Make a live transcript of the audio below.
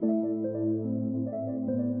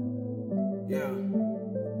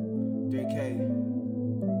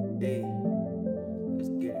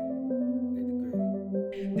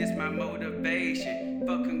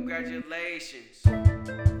but congratulations.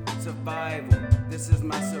 Survival, this is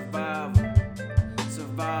my survival.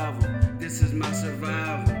 Survival, this is my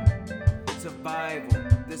survival. Survival,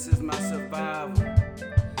 this is my survival.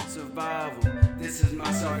 Survival, this is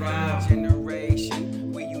my survival.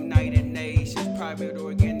 Generation, we United Nations, private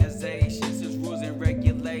organizations, there's rules and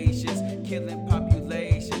regulations, killing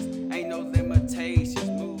populations, ain't no limitations,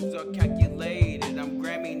 moves are calculated, I'm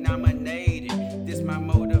Grammy nominated, this my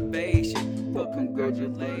motivation, but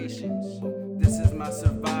congratulations. This is my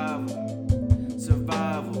survival.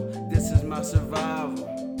 Survival, this is my survival.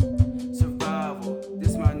 Survival,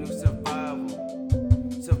 this my new survival.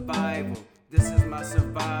 Survival, this is my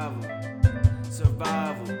survival.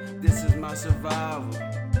 Survival, this is my survival.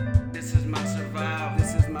 This is my survival.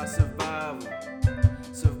 This is my survival.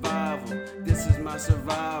 Survival, this is my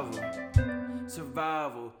survival.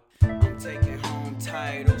 Survival, I'm taking home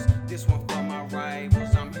titles. This one for my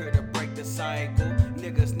rivals. I'm here to break the cycle.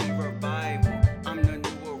 Niggas need revival. I'm the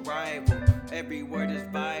new arrival. Every word is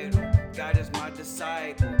vital. God is my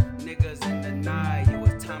disciple. Niggas in denial.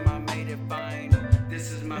 It's time I made it final.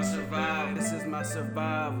 This is my survival. This is my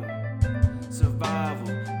survival. Survival.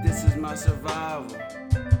 This is my survival.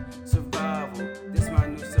 Survival. This my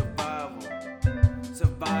new survival.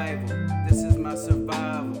 Survival. This is my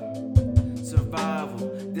survival.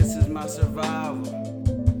 Survival. This is my survival.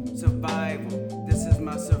 Survival. This is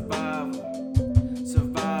my survival.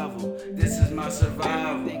 Survival. This is my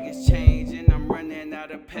survival. Everything is changing. I'm running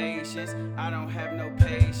out of patience. I don't have no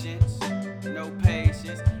patience.